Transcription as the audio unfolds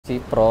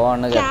Pro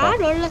ആണ് കേട്ടോ.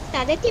 കാടുള്ള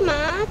സ്ഥലത്തിൽ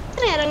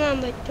മാത്രമേ ഇറങ്ങാൻ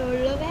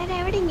പറ്റുള്ളൂ, വേറെ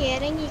എവിടെയെങ്കിലും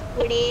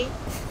ഇറങ്ങിക്കൂടെ?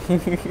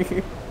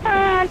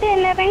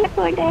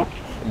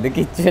 ഇത്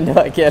കിച്ചുവിന്റെ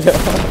ബാക്കിയാലോ.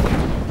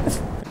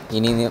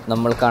 ഇനി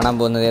നമ്മൾ കാണാൻ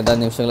പോകുന്നത് ഏതാ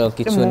നിമിഷങ്ങളോ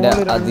കിച്ചുവിന്റെ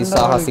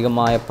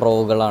അതിസാഹസികമായ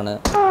പ്രോകളാണ്.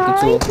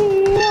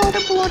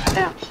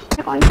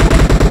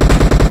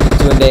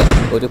 കിച്ചുവിന്റെ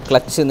ഒരു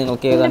ക്ലച്ച്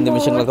നിങ്ങൾക്ക് ഏതാനും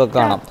നിമിഷങ്ങളൊക്കെ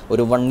കാണാം.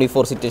 ഒരു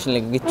 1v4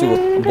 സിറ്റുവേഷനിലേക്ക് കിച്ചു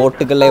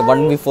ബോട്ടുകളെ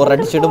 1v4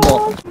 അടിച്ചിടുമോ?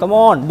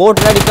 കമോൺ,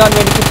 ബോട്ടിനെ അടിക്കാൻ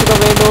വേണ്ടി കിച്ചു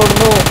വേണ്ടി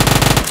ഓടുന്നു.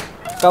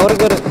 കവർ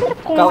കയറി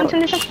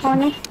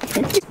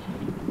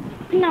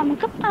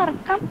നമുക്ക്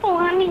പറക്കാൻ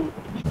പോവാണ്.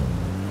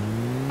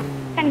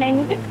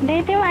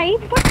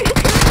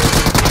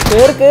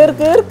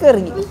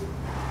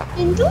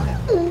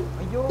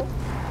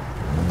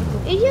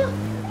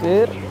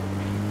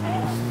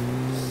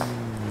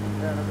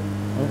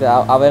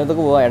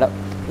 അവനത്തേക്ക് പോവാ. എടാ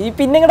ഈ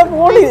പിന്നെ ഇങ്ങടെ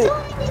പോളി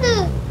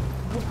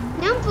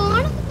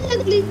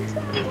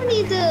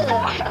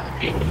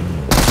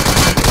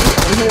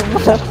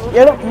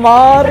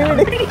മാറി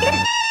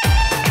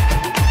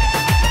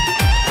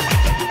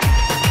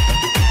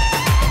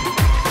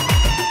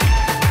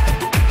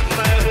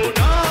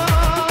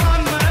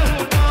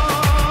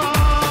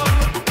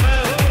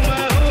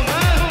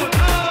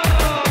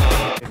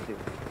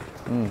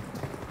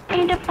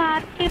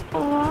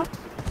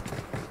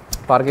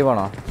പാർക്കിൽ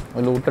പോണോ?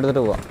 ലൂട്ട്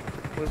എടുത്തിട്ട് പോവാ.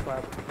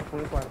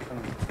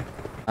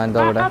 എന്താ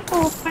അവിടെ?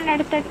 കൂപ്പൺ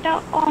എടുത്തിട്ട്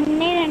 1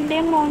 2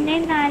 3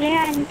 4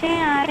 5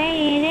 6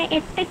 7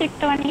 8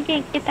 കിട്ടുവാണെങ്കിൽ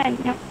എനിക്ക്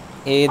തരണം.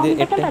 ഏത്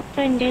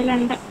 10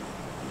 ഇന്ത്യയിലുണ്ട്.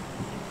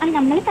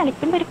 നമ്മൾ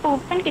കളിക്കുമ്പോ ഒരു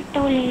കൂപ്പൺ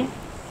കിട്ടൂലേ,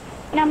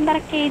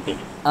 നമ്പറൊക്കെ എഴുതി.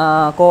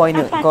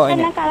 കോയിന്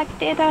കളക്ട്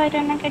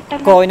ചെയ്തവരെണ്ണം കിട്ടും.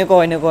 കോയിന്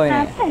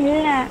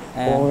അതല്ല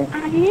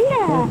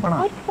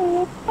ഒരു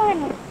കൂപ്പൺ.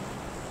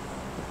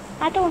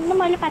 അത് 1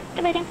 മുതൽ 10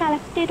 വരെ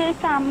കളക്ട് ചെയ്ത ഒരു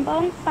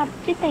സംഭവം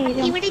പബ്ജി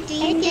തരും.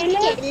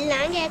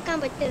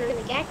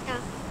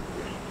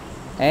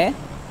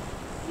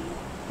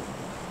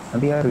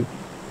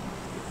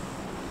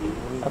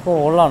 അപ്പൊ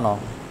ഓളാണോ?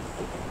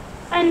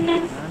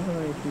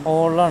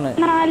 ഓളാണ്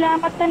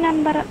 4ാമത്തെ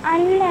നമ്പർ.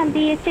 അല്ല,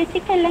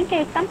 ദിയച്ചേച്ചിക്കെല്ലാം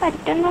കേൾക്കാൻ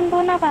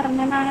പറ്റുന്നുണ്ടോന്നാ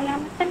പറഞ്ഞു.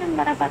 4ാമത്തെ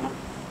നമ്പറാ പറഞ്ഞു.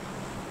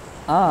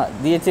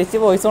 ദിയച്ചേച്ചി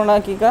വോയിസ് ഓൺ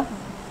ആക്കിക്ക.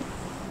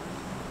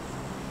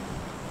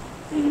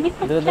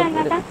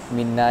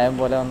 മിന്നായം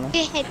പോലെ വന്നു.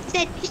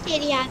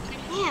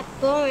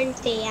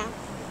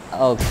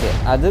 ഓക്കെ,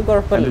 അത്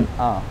കുഴപ്പമില്ല.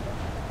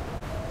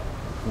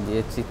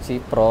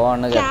 പ്രോ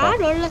ആണ് കേട്ടോ.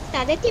 കാടുള്ള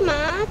സ്ഥലത്തിൽ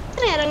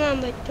മാത്രമേ ഇറങ്ങാൻ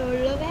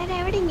പറ്റുള്ളൂ, വേറെ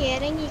എവിടെയെങ്കിലും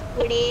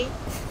ഇറങ്ങിക്കൂടെ?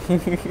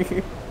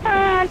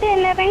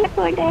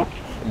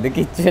 ഇത്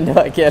കിച്ചുവിന്റെ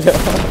ബാക്കിയാലോ.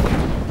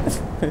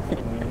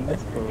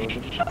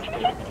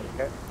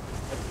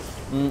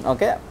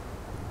 ഓക്കെ,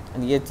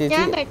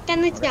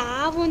 പെട്ടെന്ന്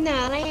ചാവൂന്ന്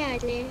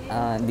അറിയാലേ.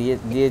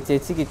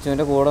 ചേച്ചി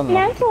കിച്ചുവിന്റെ കൂടെ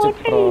ഞാൻ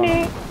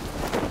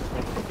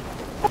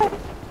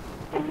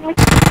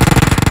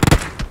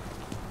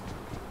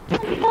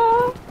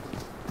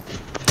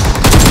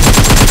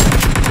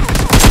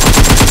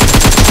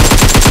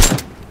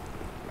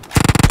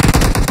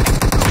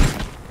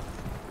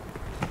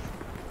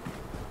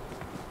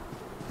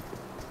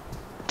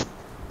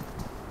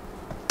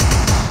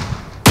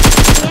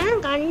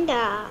കണ്ട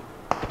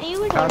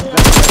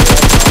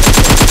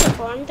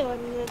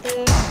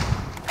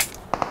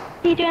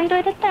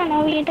തിരുവനന്തപുരത്താണോ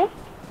വീട്?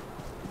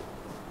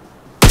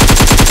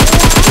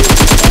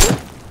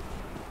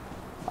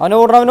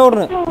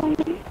 അവനോടുന്നു.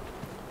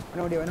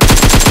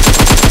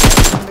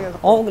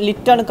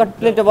 ലിറ്റാണ്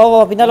കട്ട്ലെറ്റ്. വാ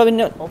പിന്നാലോ.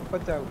 പിന്നെ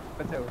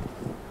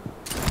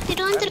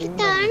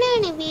തിരുവനന്തപുരത്താണ്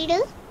വീട്.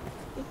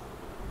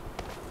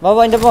 വാ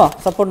എന്റെ പോ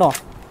സപ്പോർട്ടോ.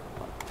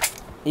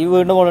 ഈ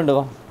വീടിന്റെ മോളുണ്ട്.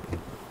 വാ.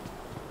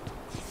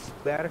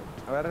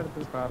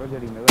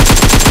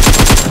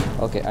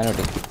 ഓക്കെ,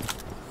 അതിനോട്ട്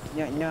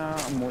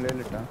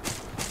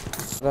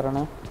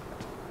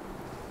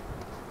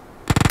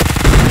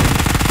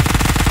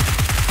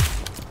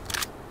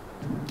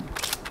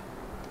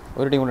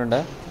ഒരു ടീം കൂടെ ഉണ്ട്.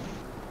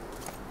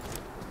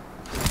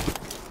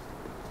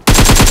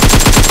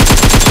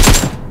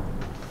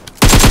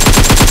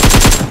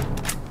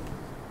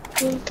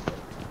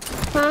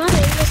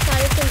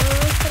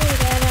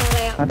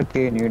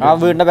 ആ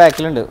വീടിന്റെ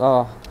ബാക്കിലുണ്ട്.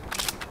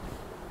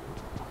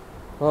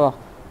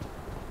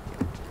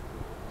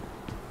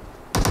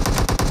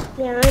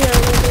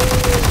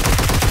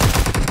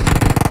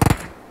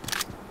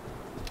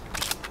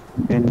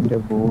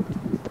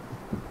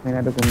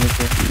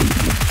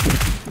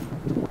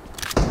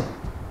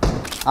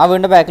 ആ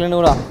വീടിന്റെ ബാക്കിലുണ്ട്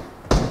കൂടാ.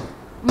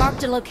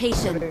 Marked a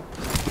location.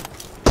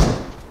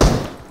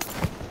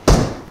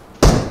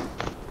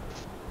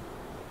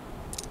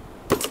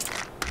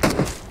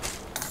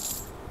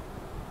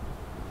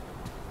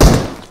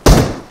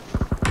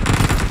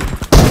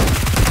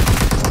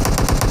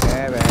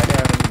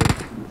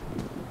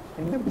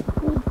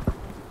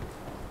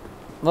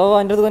 വാ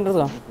എൻ്റെ അടുത്ത്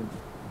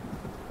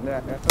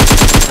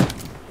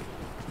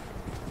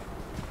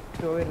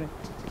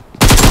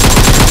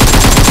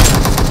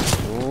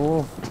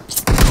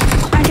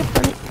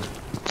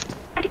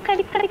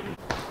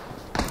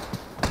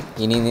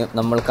ഇനി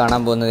നമ്മൾ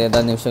കാണാൻ പോകുന്നത് ഏതാ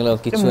നിമിഷങ്ങളോ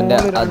കിച്ചുവിന്റെ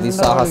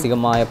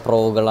അതിസാഹസികമായ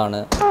പ്രോകളാണ്.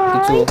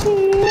 കിച്ചു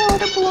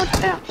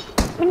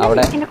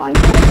അവിടെ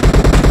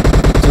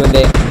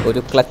കിച്ചുവിന്റെ ഒരു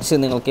ക്ലച്ച്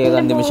നിങ്ങൾക്ക്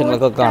ഏതാനും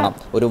നിമിഷങ്ങളൊക്കെ കാണാം.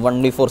 ഒരു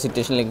 1v4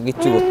 സിറ്റുവേഷനിലേക്ക്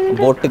കിച്ചു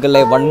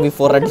ബോട്ടുകളെ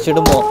 1v4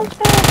 അടിച്ചിടുമോ?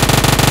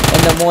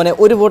 എൻ്റെ മോനെ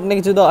ഒരു ബോട്ടിനെ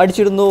കിച്ചു ഇതാ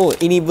അടിച്ചിടുന്നു.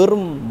 ഇനി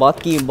വെറും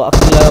ബാക്കിയുള്ള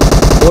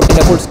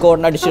ബോട്ടിന്റെ ഫുൾ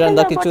സ്കോറിന് അടിച്ചിടാൻ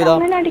എന്താ കിച്ചു ഇതാ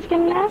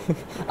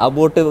ആ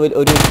ബോട്ട്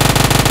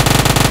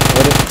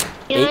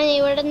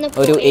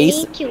ഒരു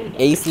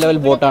എയ്സ് ലെവൽ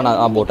ബോട്ടാണ്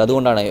ആ ബോട്ട്,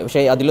 അതുകൊണ്ടാണ്.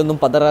 പക്ഷേ അതിലൊന്നും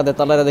പതറാതെ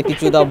തളരാതെ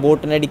കിച്ചു ഇതാ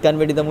ബോട്ടിനെ അടിക്കാൻ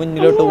വേണ്ടി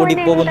മുന്നിലോട്ട്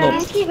ഓടിപ്പോകുന്നു.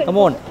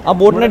 കമോൺ ആ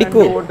ബോട്ടിനെ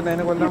അടിക്കൂ.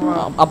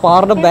 ആ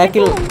പാറയുടെ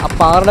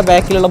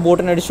ബാക്കിലുള്ള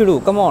ബോട്ടിനെ അടിച്ചിടൂ.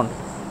 കമോൺ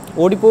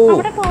ഓടിപ്പോവൂ.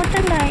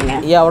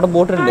 ഈ അവിടെ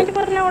ബോട്ടുണ്ട്,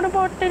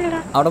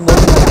 അവിടെ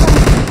ബോട്ടുണ്ട്.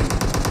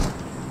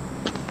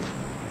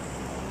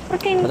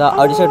 അതാ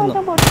അടിച്ചിടുന്നു,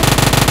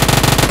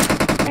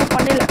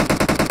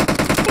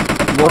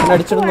 ബോട്ടിനെ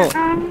അടിച്ചിടുന്നു.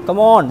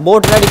 കമോൺ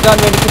ബോട്ടിനെ അടിക്കാൻ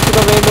വേണ്ടി കിച്ചുക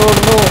വേണ്ടി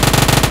ഓടുന്നു.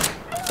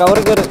 കവർ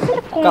കയറി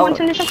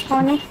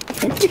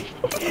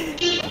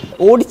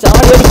ഓടി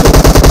ചാടി അടിക്കും,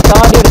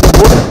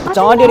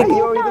 ചാടി അടിക്കും.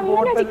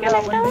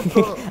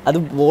 അത്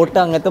ബോട്ട്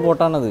അങ്ങനത്തെ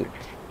ബോട്ടാണത്.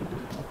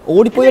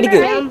 ഓടിപ്പോയി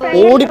അടിക്ക്.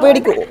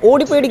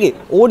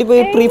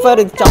 ഫ്രീ ഫയർ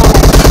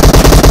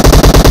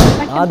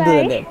അത്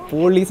തന്നെ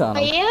പോലീസാണ്.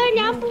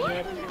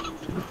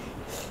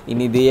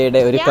 ഇനി ദിയയുടെ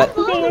ഒരു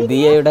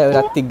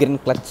അതിഗ്രൻ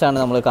ക്ലച്ചാണ്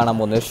നമ്മൾ കാണാൻ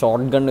പോകുന്നത്.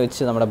 ഷോർട്ട് ഗൺ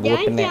വെച്ച് നമ്മുടെ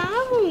ബോട്ടിനെ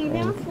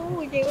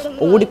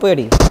ഓടിപ്പോയി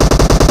അടി.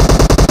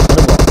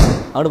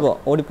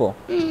 ഓടിപ്പോ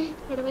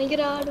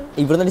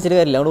ഇവിടുന്ന് അടിച്ചിട്ട്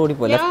കാര്യമില്ല, അവിടെ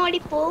ഓടിപ്പോ.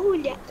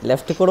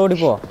 Left code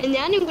ഓടിപ്പോ.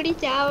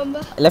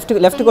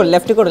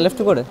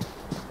 ലെഫ്റ്റ് കോഡ്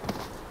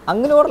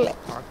അങ്ങനെ ഓടല്ലേ.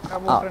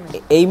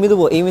 എയിം ചെയ്ത്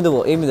പോ.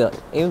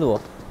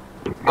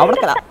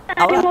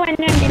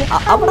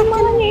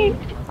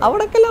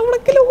 അവിടക്കല്ല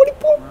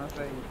ഓടിപ്പോ.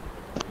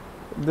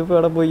 ഇതിപ്പോ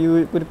എവിടെ പോയി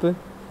കുരിപ്പ്?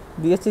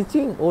 ദിയ ചേച്ചി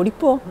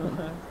ഓടിപ്പോ.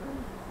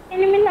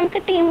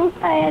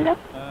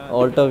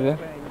 ഓൾട്ടോക്കെ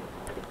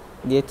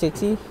ദിയ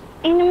ചേച്ചി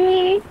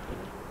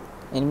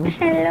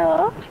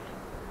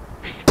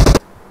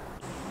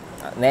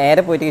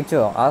നേരെ പോയിട്ട്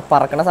കിച്ചോ. ആ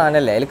പറക്കണ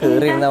സാധനല്ലേ, അതിൽ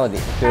കേറി ഇരുന്നാ മതി.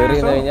 കേറി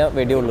ഇരുന്ന് കഴിഞ്ഞാൽ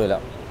വെടി കൊള്ളൂല.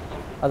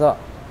 അതോ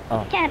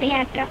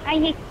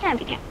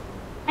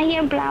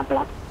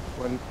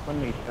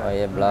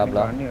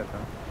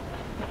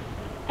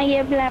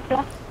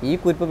ഈ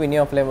കുരിപ്പ് പിന്നെ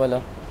ഓഫ്ലൈൻ പോലോ.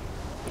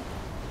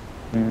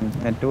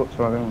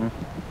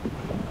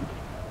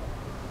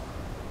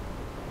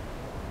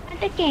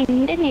 അതൊക്കെ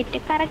എന്റെ നെറ്റ്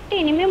കറക്റ്റ്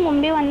ഇനിമേ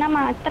മുമ്പിൽ വന്നാൽ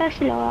മാത്രമേ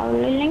സ്ലോ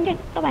ആവുള്ളൂ, ഇല്ലെങ്കിൽ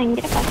ഒക്കെ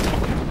ഭയങ്കര കഷ്ടം.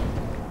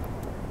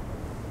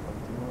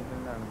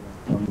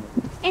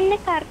 എന്നെ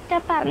കറക്റ്റ്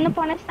പറന്നു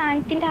പോണ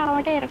സ്ഥാനത്തിന്റെ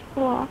അവിടെ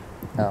ഇറക്കുവോ?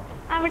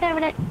 അവിടെ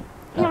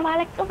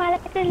വളക്ക്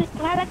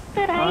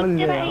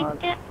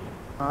റൈറ്റ്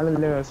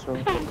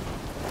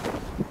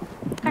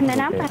കണ്ട.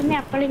 ഞാൻ പറഞ്ഞ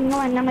അപ്പോൾ ഇന്ന്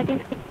വന്നാൽ മതി.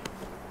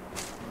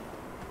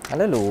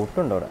 നല്ല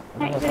ലൂട്ടുണ്ടോ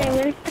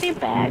ലെവൽ 3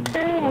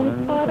 ബാഗ്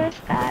M4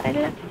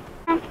 സ്കാറില്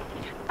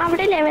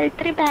അവിടെ ലെവൽ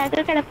 3 ബാഗ്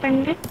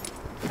കിടപ്പുണ്ട്.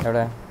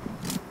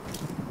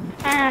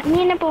 നീ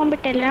എന്നെ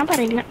പോകുമ്പോട്ടല്ല ഞാൻ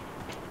പറയില്ല.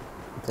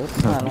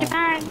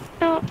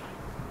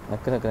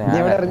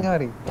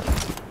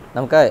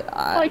 നമുക്ക്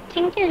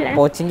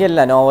കോച്ചിങ് അല്ല,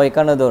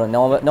 നോവയ്ക്കാണ്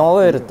തോന്നുന്നു. നോവ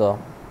വരുത്തോ?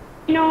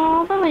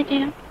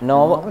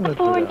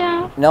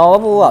 നോവ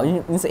പോവാ.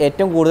 മീൻസ്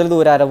ഏറ്റവും കൂടുതൽ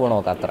ദൂരം ആരാ പോണ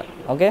നോക്കാം, അത്ര.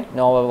 ഓക്കെ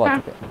നോവ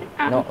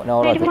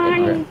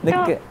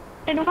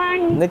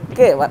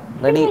നിക്ക്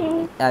റെഡി.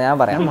 ഞാൻ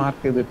പറയാം.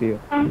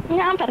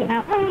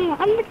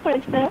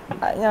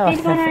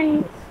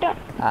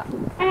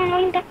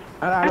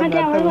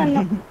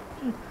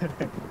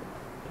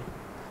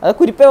 അത്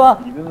കുരിപ്പേ വാ.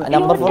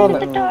 നമ്പർ 4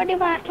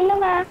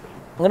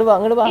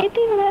 അങ്ങോട്ട് വാ.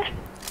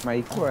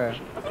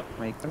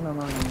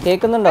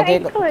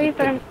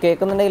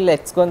 കേക്കുന്നുണ്ടെങ്കിൽ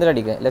ലെറ്റ്സ് ഗോ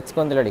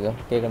എന്തെങ്കിലും അടിക്കാം.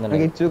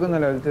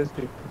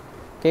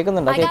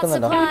 കേക്കുന്നുണ്ടോ?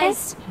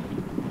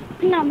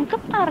 നമുക്ക്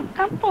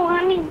പറക്കാൻ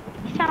പോവാൻ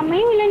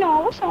സമയമില്ല.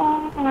 നോവ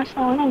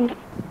സോണുണ്ട്.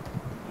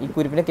 ഈ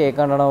കുരിപ്പിനെ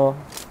കേൾക്കാണ്ടോ?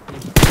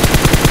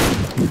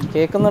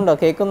 കേക്കുന്നുണ്ടോ?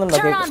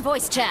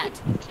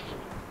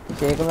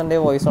 കേക്കുന്നുണ്ടെ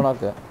വോയിസ് ഓൺ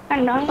ആക്കുക.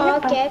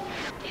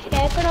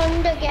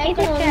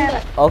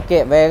 ഓക്കെ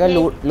വേഗം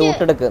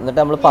ലൂട്ട് എടുക്ക്, എന്നിട്ട്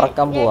നമ്മൾ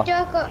പറക്കാൻ പോവാ.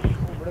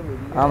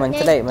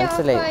 മനസ്സിലായി. വേഗം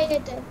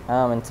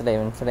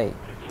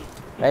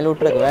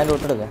ലൂട്ട്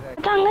എടുക്ക്.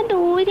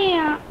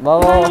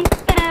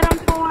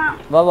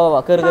 വാ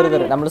കേറി.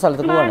 നമ്മൾ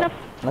സ്ഥലത്തേക്ക് പോവാണ്.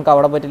 നമുക്ക്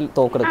അവിടെ പറ്റി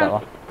തോക്കെടുക്കാം. വാ.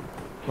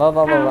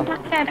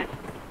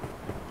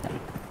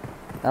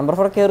 നമ്പർ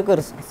 4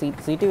 കേറി.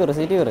 സീറ്റ്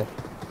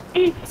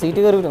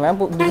കയറി. ഞാൻ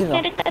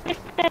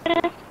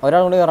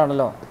ഒരാൾ കൂടി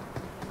കയറാണല്ലോ.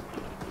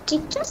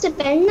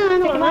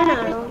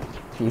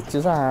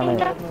 ആണ്.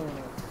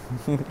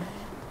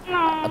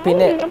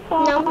 പിന്നെ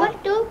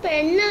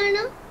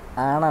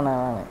ആണാണ്.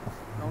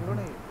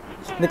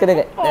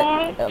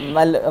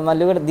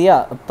 മല്ലുകട ദിയ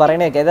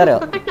പറയണേക്കെ ഏതാറിയോ?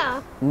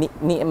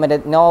 മറ്റേ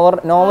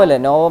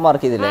നോവ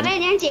മാർക്ക് ചെയ്തില്ലേ?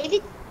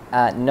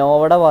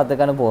 നോവയുടെ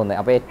ഭാഗത്തേക്കാണ് പോകുന്നത്.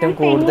 അപ്പൊ ഏറ്റവും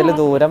കൂടുതൽ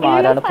ദൂരം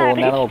ആരാണ്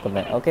പോകുന്നതാണ്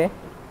നോക്കുന്നത്. ഓക്കെ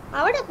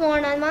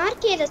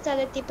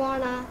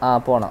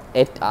പോണം.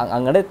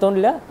 അങ്ങോട്ട്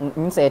എത്തോണ്ടില്ല.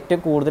 മീൻസ് ഏറ്റവും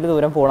കൂടുതൽ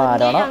ദൂരം പോണ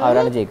ആരാണോ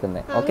അവരാണ്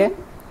ജയിക്കുന്നത്. Okay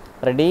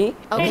ready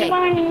Okay.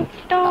 1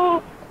 2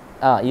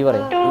 ആ ഈ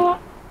പറയും 2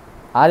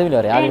 ആദ്യം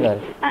പറയും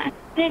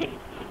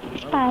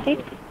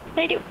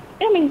ready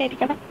ഒരു മിനിറ്റ്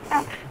ഇരിക്കണം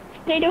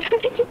ready 1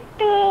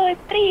 2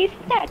 3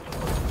 start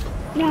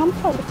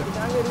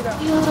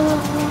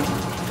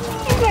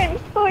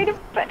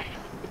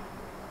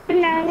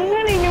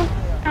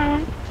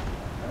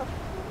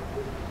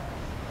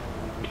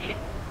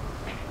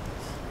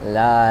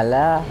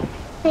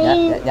ഞാൻ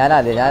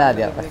ഞാനാദ്യം ഞാൻ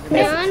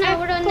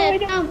അവിടെ ഒന്നും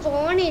എത്താൻ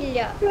പോണില്ല.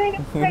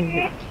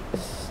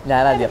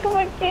 ഞാനാദ്യം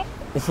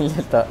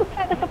ഇല്ലട്ടോ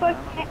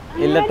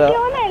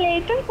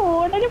ഏറ്റവും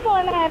കൂടുതൽ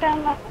പോണ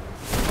ആരാണ്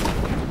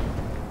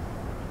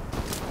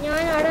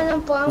ഞാൻ അവിടെ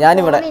ഒന്നും പോകാൻ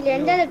ഞാനിവിടെ. പോണില്ല.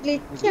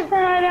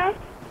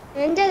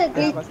 എന്റെ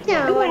ഗ്ലിച്ച്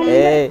ആവണം.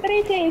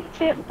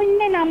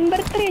 പിന്നെ നമ്പർ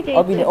 3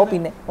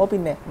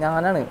 പിന്നെ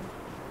ഞാനാണ്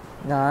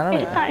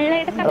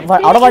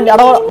അവിടെ വണ്ടി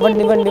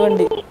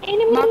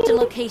Marked a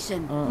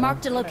location.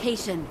 Marked a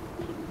location.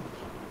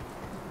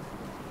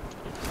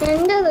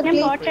 എന്റെ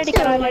ഗ്ലിച്ച്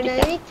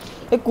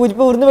ആവണം.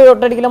 കുരിപ്പ് ഇവിടുന്ന് പോയി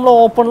ഒട്ടടിക്കൽ നമ്മൾ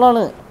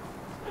ഓപ്പണിലാണ്.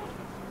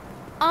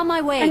 On my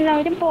way.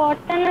 എല്ലാവരും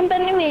പോട്ടെന്നും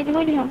പറഞ്ഞ്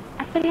വരുമല്ലോ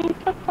അപ്പൊ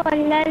നമുക്ക്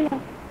കൊല്ലല്ലോ.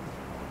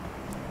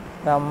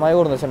 അമ്മായി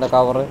കൊടുന്നു വെച്ചിട്ടുണ്ടോ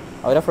കവറ്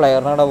അവരെ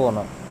ഫ്ലെയറിനവിടെ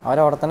പോകുന്നു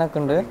അവരവിടെ തന്നെ ഒക്കെ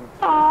ഉണ്ട്.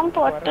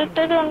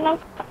 പൊട്ടിട്ടൊന്നും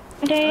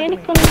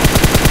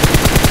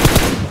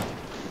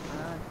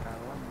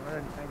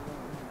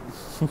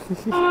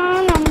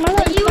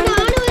ഇവിടെ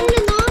ആള് വരുന്നു,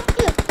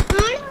 നോക്ക്.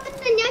 ആള്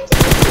വരുന്നു, ഞാൻ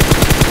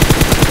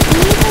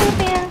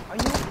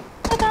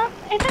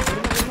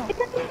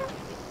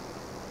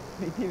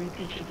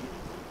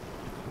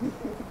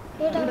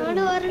ഇവിടെ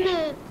ആള് വരണേ.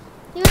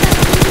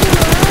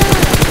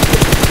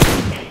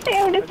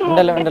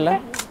 ഉണ്ടല്ലോ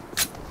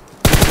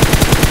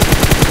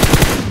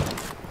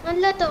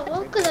നല്ല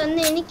തോക്ക്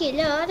തന്നെ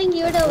എനിക്കില്ല.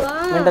 ആരെങ്കിലും ഇവിടെ വാ.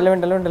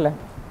 ഉണ്ടല്ലോ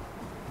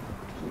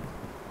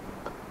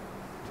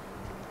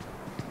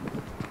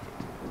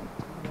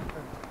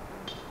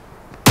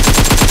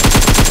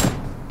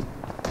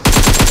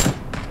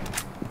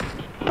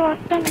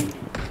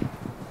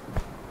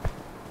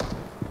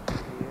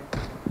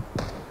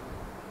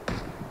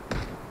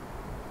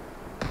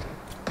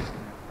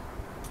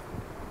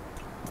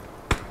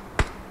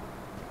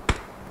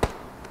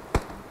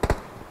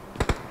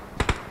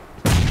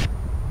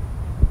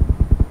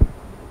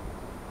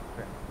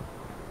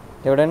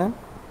എവിടെയാണ്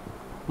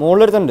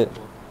മുകളിലെടുത്തുണ്ട്.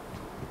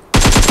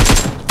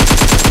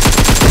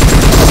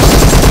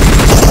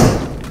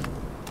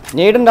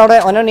 നീടുണ്ട് അവിടെ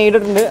ഒന്നോ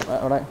നീടിട്ടുണ്ട്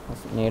അവിടെ.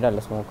 നീടല്ല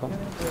സ്മോക്ക്.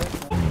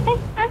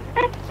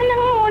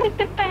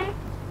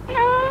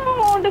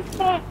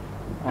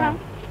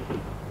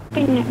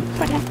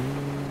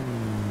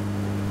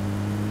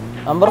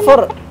 നമ്പർ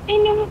 4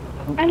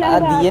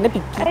 ദിയനെ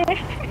പിക്ക്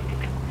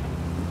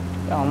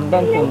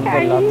അന്തം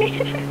കൊണ്ടല്ല.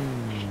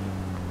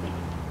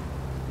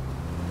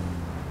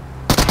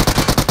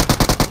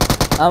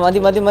 ആ മതി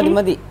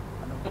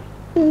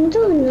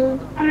എന്തോന്നു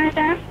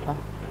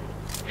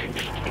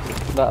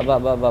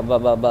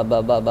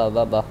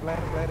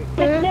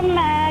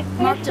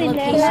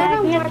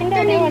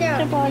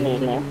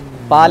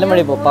പാലം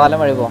വഴി പോ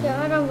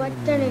കേറാൻ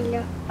പറ്റണില്ല.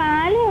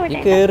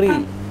 കേറി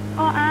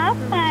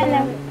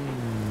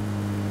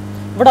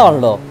ഇവിടെ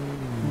ആണല്ലോ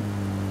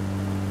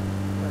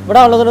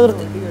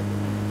നിർത്തി.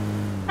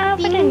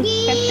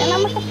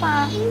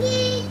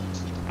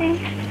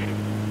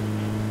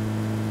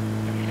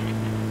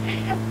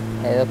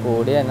 ഏതോ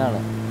കൂടി തന്നെയാണ്.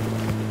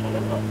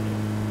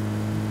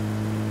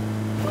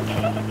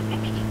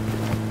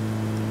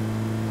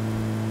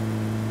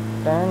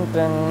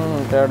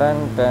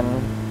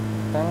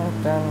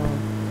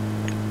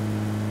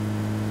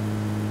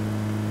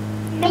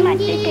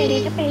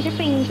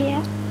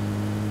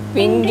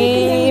 പിങ്കി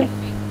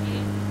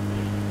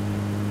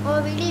ഓ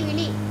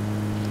വിളി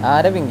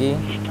ആരാ പിങ്കി?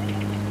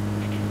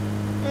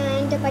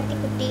 എന്റെ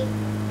പട്ടിക്കുട്ടി.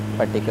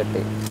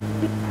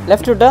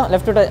 ലെഫ്റ്റ് വിട്ടോ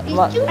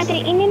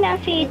ഇനി ഞാൻ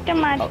സീറ്റ്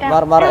മാറ്റാം.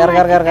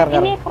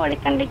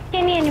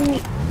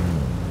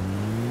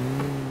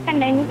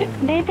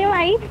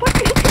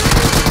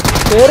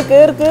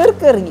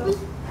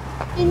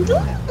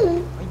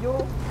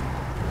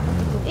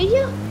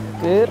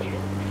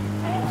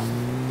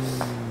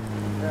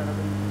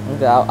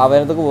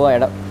 അവനത്തേക്ക് പോവാ.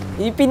 എടാ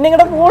ഈ പിന്നെ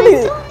ഇങ്ങടെ പോളി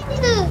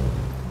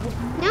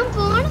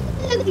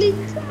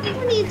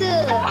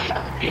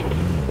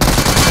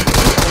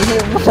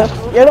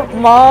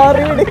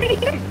മാറി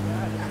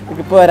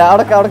ഇപ്പൊ വരാ.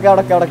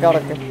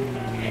 അവിടൊക്കെ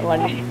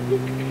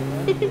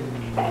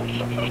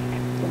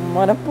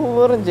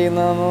മനപ്പൂർവ്വം ചെയ്യുന്ന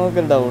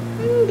നമുക്ക് ഡൗട്ട്.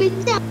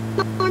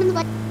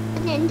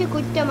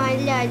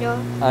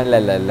 അല്ല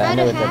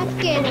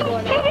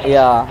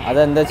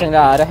അതെന്താ വെച്ചാൽ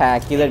ആരോ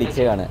ഹാക്ക് ചെയ്ത്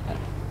അടിച്ചതാണ്.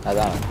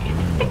 അതാണ്